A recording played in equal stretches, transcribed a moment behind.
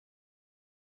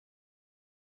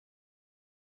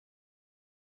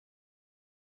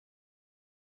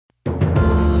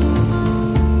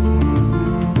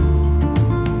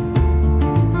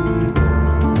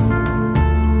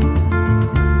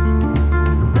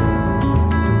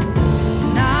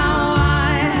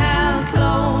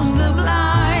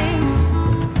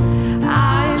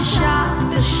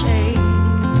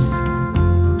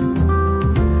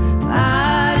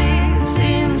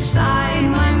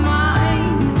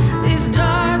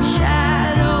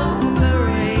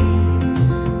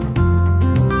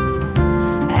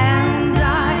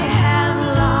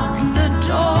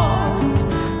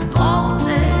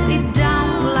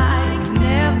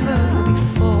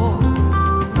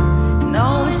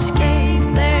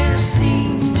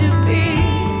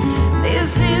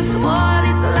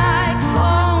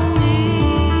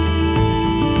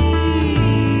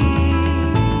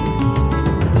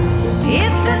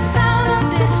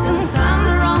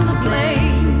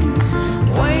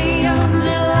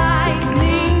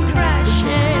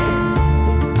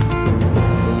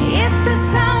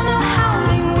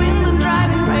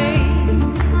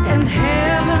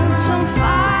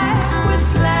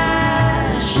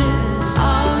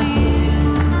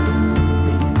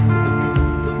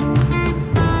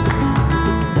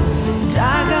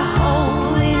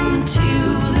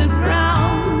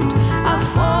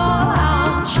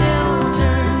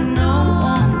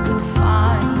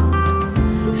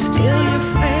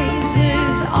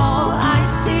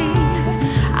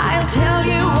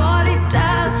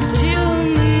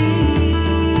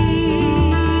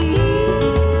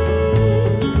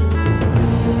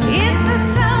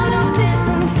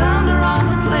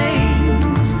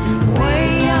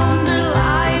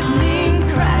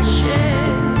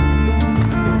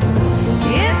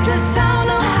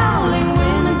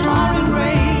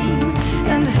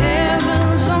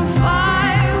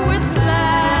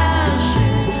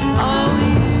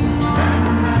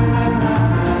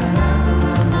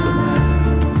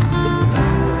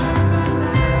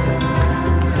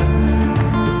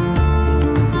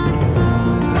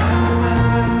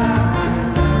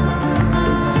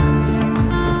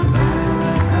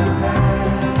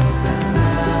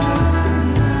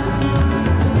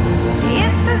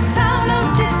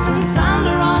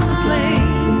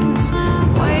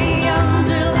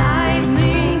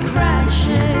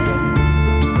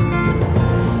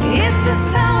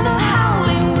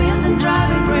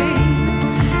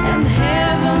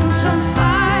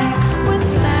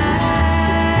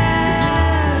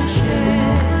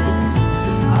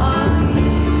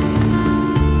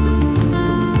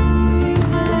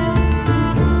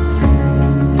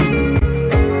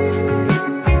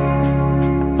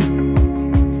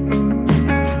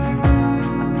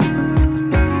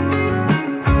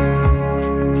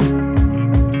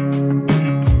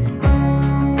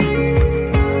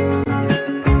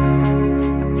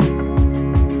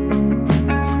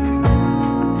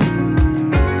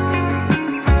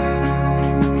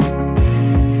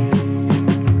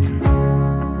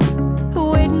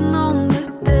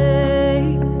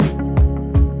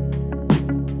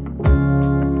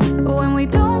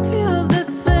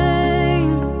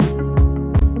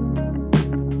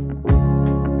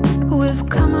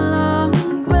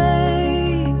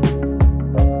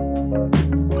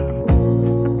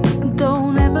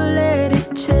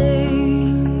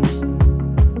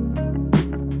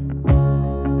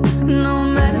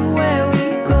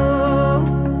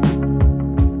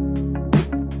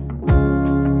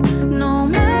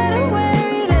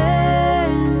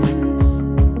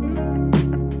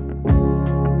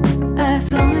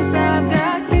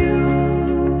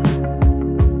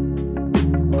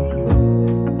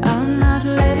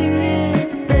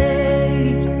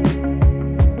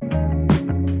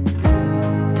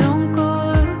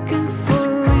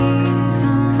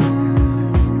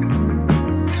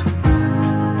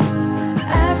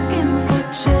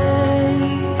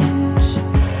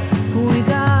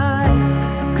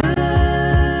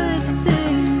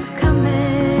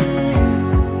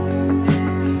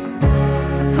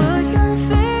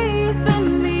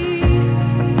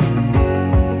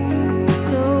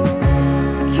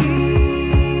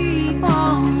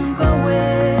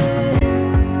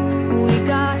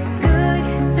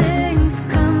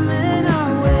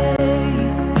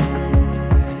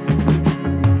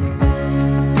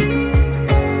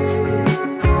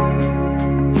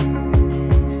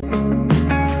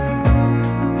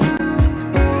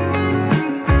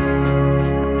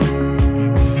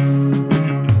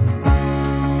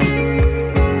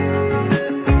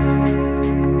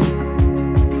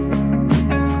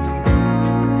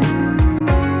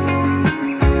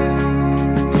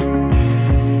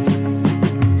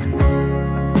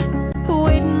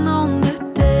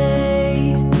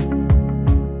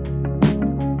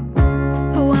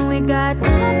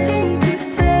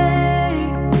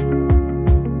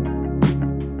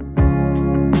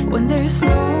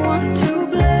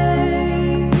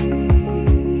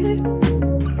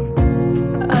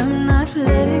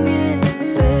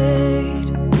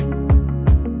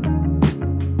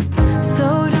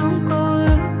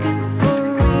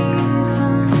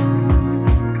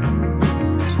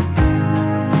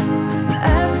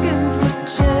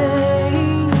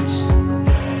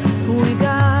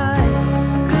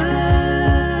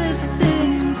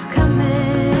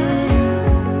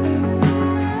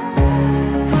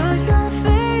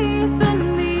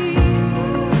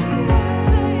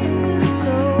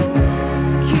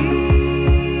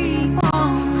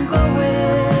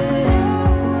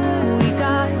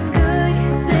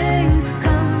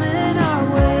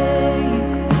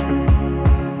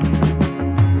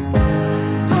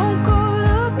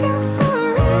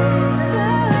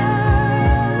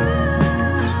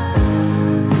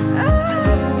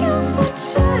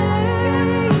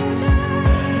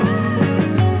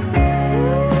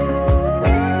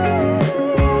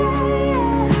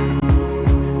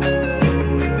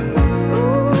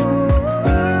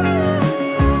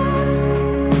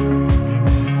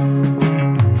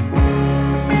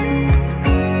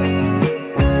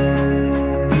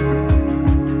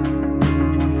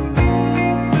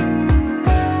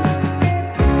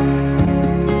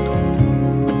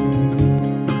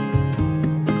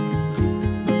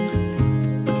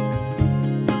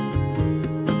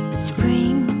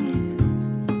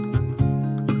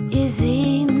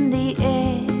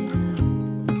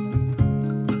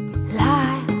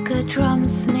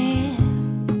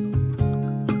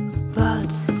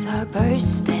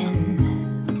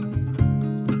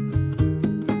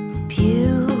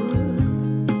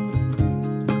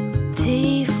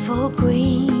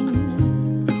evergreen.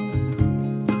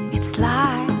 It's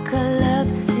like a love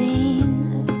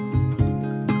scene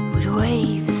with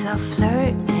waves of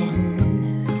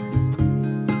flirting.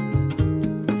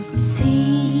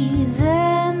 Seasons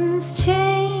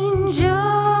change us.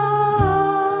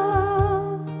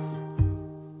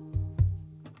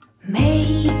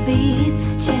 Maybe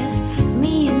it's just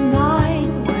me and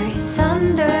mine, where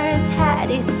thunder has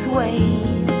had its way.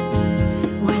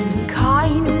 When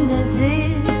kindness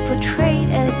is portrayed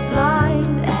as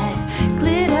blind and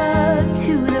glitter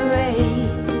to the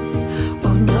rays.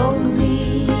 Oh, no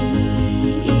need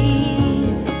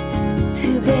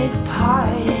to beg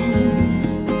pardon.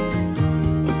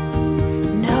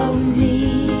 No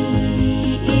need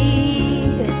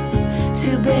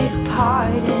to beg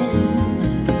pardon.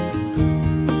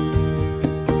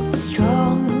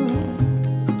 Strong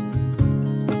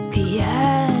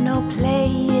piano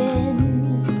playing,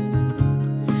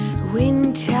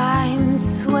 wind chimes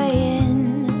swaying.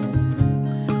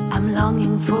 I'm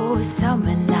longing for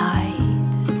summer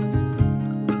nights.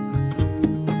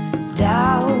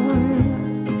 Down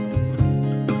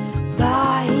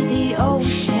by the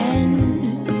ocean,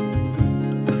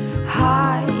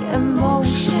 high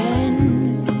emotion,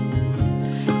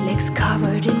 legs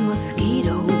covered in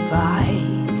mosquito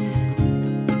bites.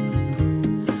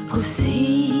 Oh,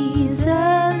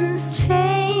 seasons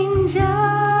change us.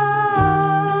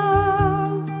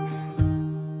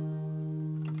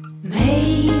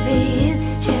 Maybe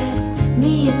it's just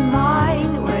me and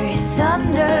mine, where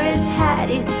thunder has had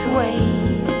its way.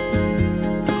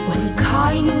 When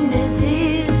kindness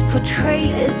is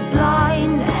portrayed as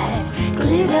blind and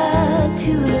glitter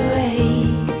to the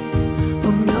rays.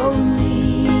 Oh, no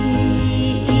need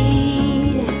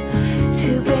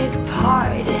to beg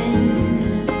pardon.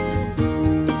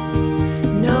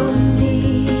 No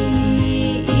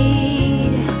need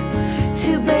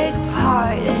to beg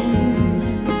pardon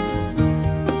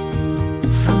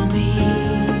from me.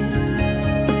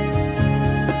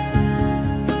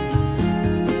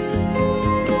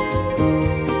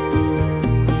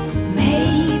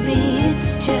 Maybe it's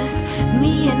just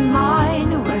me and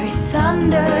mine, where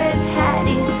thunder has had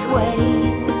its way.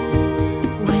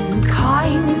 When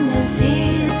kindness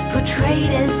is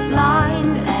portrayed as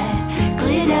blind and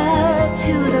glitter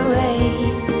to the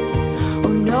rays.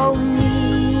 Oh, no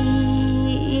need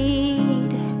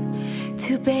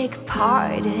to beg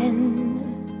pardon.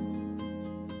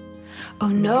 Oh,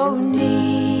 no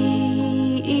need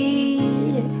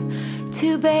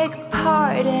to beg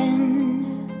pardon.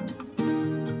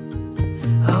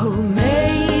 Oh,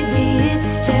 maybe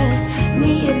it's just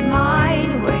me and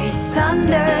mine, where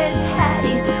thunder has had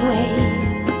its way.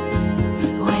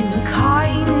 When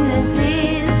kindness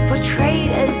is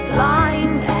portrayed as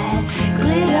blind and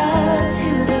glitter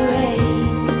to the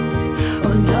rays.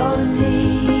 Oh, no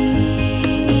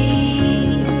need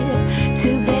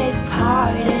to beg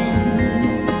pardon.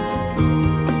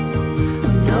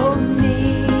 Oh, no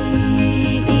need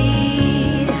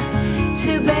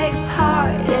to beg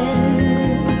pardon.